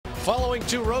Following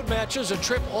 2 road matches, a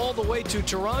trip all the way to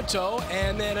Toronto,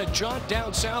 and then a jaunt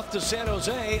down south to San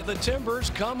Jose, the Timbers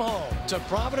come home to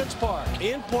Providence Park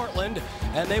in Portland,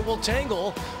 and they will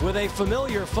tangle with a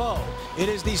familiar foe. It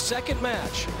is the second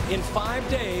match in 5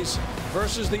 days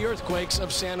versus the Earthquakes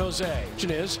of San Jose. The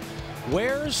question is,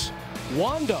 where's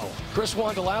Wando? Chris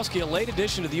Wondolowski, a late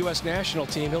addition to the U.S. national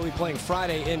team. He'll be playing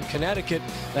Friday in Connecticut,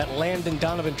 that Landon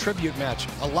Donovan tribute match.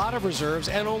 A lot of reserves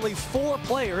and only 4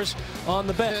 players on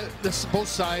the bench. This both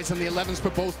sides and the 11s for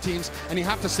both teams, and you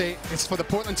have to say it's for the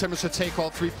Portland Timbers to take all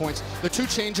 3 points. The 2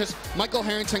 changes, Michael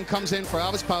Harrington comes in for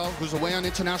Alvis Powell, who's away on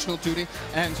international duty,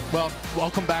 and, well,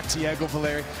 welcome back to Diego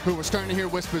Valeri, who we're starting to hear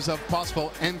whispers of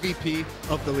possible MVP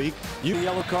of the league.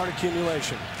 Yellow card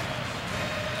accumulation.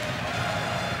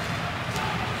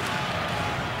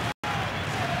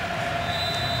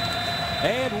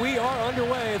 And we are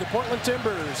underway. The Portland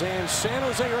Timbers and San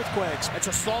Jose Earthquakes. It's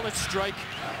a solid strike,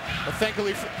 but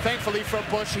thankfully for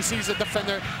Bush, he sees a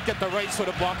defender get the right sort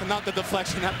of block and not the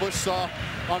deflection that Bush saw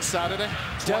on Saturday.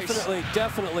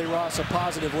 Definitely, Ross, a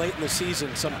positive late in the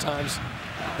season sometimes.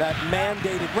 That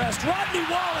mandated rest. Rodney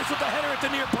Wallace with the header at the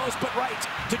near post, but right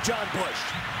to John Bush.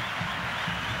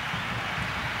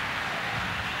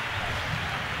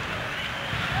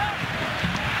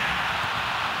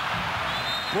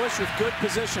 Bush with good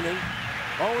positioning.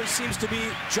 Always seems to be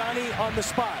Johnny on the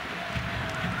spot.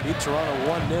 Beat Toronto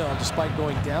 1-0 despite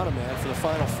going down a man for the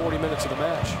final 40 minutes of the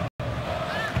match.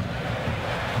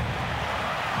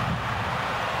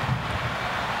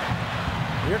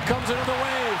 Here comes another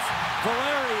wave.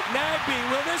 Valeri, Nagby,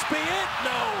 will this be it?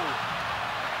 No.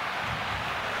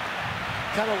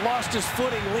 Kind of lost his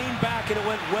footing, leaned back, and it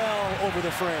went well over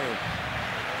the frame.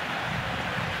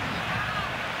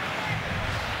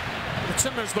 The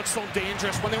Timbers look so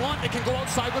dangerous. When they want, they can go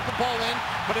outside with the ball in,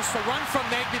 but it's the run from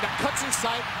Nagby that cuts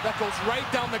inside, that goes right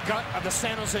down the gut of the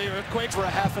San Jose Earthquakes. For a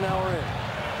half an hour in.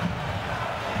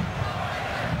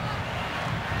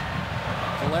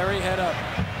 Valeri head up.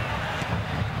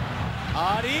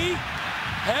 Adi,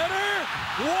 header.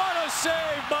 What a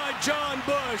save by John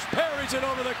Bush. Parries it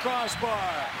over the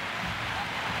crossbar.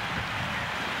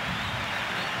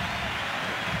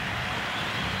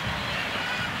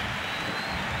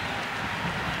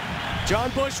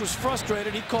 John Bush was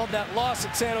frustrated. He called that loss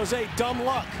at San Jose dumb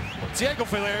luck. Diego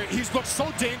Valeri, he's looked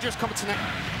so dangerous coming to net.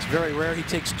 It's very rare he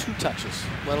takes 2 touches,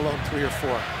 let alone 3 or 4.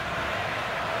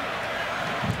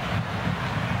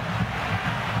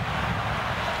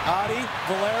 Adi,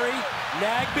 Valeri,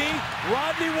 Nagby,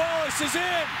 Rodney Wallace is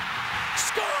in.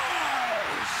 Scores!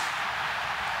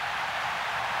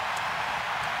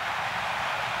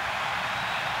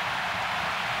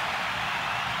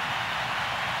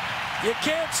 You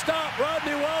can't stop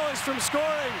Rodney Wallace from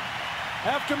scoring.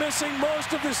 After missing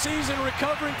most of the season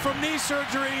recovering from knee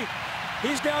surgery,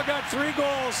 he's now got 3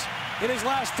 goals in his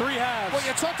last 3 halves. Well,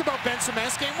 you talked about Ben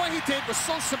Szymanski, and what he did was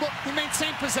so simple. He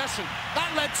maintained possession.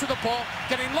 That led to the ball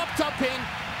getting locked up in,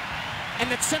 and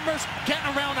the Timbers getting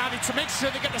around Adi to make sure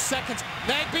they get the seconds.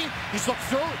 Nagby, he's looked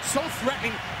so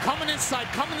threatening, coming inside,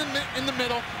 coming in the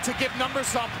middle to give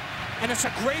numbers up. And it's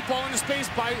a great ball in the space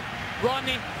by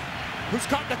Rodney, who's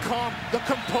got the calm, the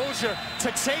composure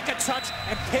to take a touch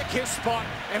and pick his spot,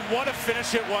 and what a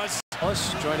finish it was.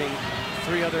 Wallace joining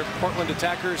 3 other Portland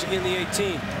attackers in the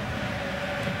 18.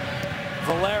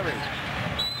 Valeri,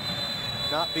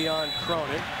 not beyond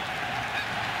Cronin.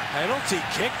 Penalty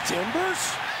kick,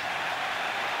 Timbers.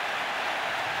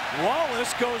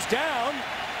 Wallace goes down.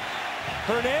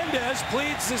 Hernandez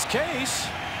pleads his case.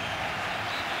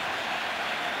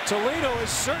 Toledo is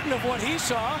certain of what he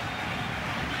saw.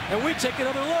 And we take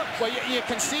another look. Well, you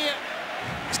can see it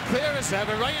as clear as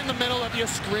ever. Right in the middle of your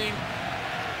screen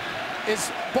is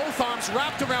both arms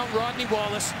wrapped around Rodney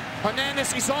Wallace.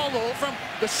 Hernandez, he's all over him.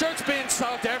 The shirt's being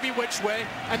tugged every which way.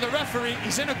 And the referee,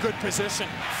 he's in a good position.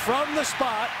 From the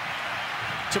spot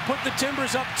to put the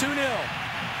Timbers up 2-0.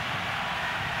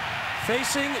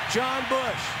 Facing John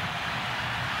Bush.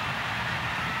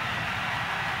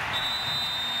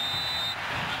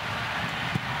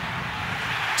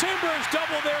 Timbers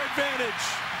double their advantage.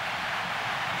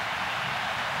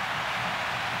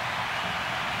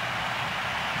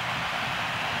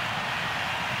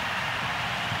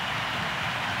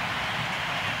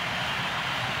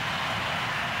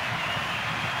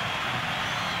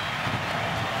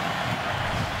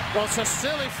 Well, it's a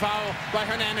silly foul by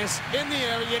Hernandez in the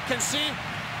area. You can see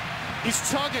he's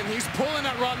tugging, he's pulling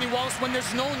at Rodney Wallace when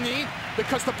there's no need,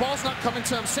 because the ball's not coming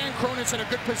to him. Sam Cronin's in a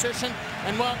good position,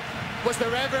 and well, was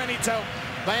there ever any doubt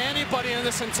by anybody in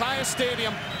this entire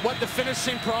stadium what the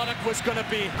finishing product was going to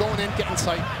be? Going in, getting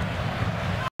sight.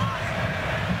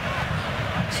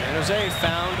 San San Jose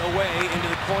found a way into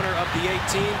the corner of the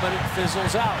 18, but it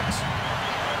fizzles out.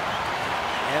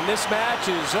 And this match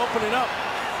is opening up.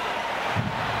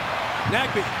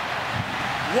 Nagbe.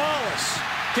 Wallace.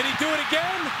 Can he do it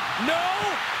again? No,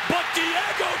 but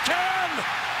Diego can!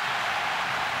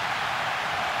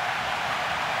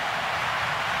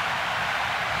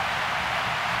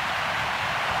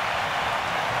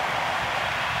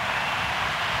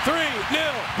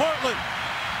 Three-0 Portland.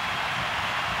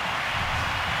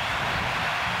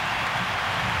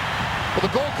 Well,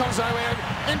 the goal comes our way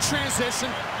in transition.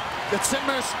 The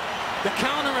Timbers, the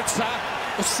counter-attack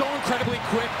is so incredibly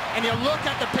quick, and you look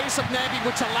at the pace of Nagbe,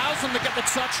 which allows him to get the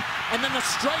touch, and then the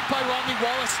strike by Rodney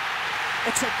Wallace.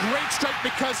 It's a great strike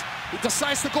because he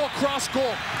decides to go across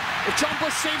goal. If John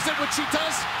Bush saves it, which he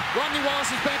does, Rodney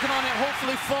Wallace is banking on it,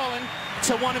 hopefully falling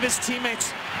to one of his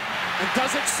teammates. And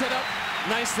does it sit up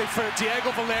nicely for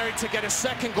Diego Valeri to get his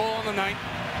second goal on the night.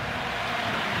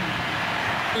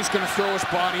 He's going to throw his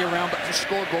body around, but to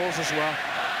score goals as well.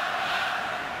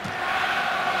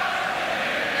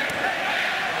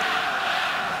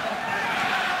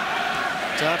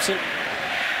 Thompson.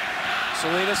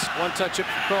 Salinas, one-touch it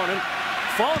for Cronin.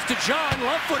 Falls to John,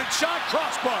 left-footed shot,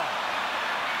 crossbar.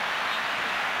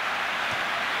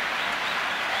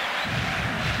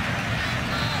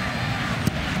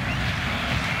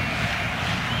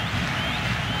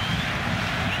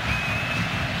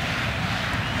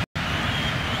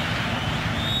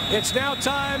 It's now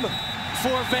time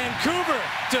for Vancouver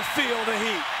to feel the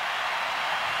heat.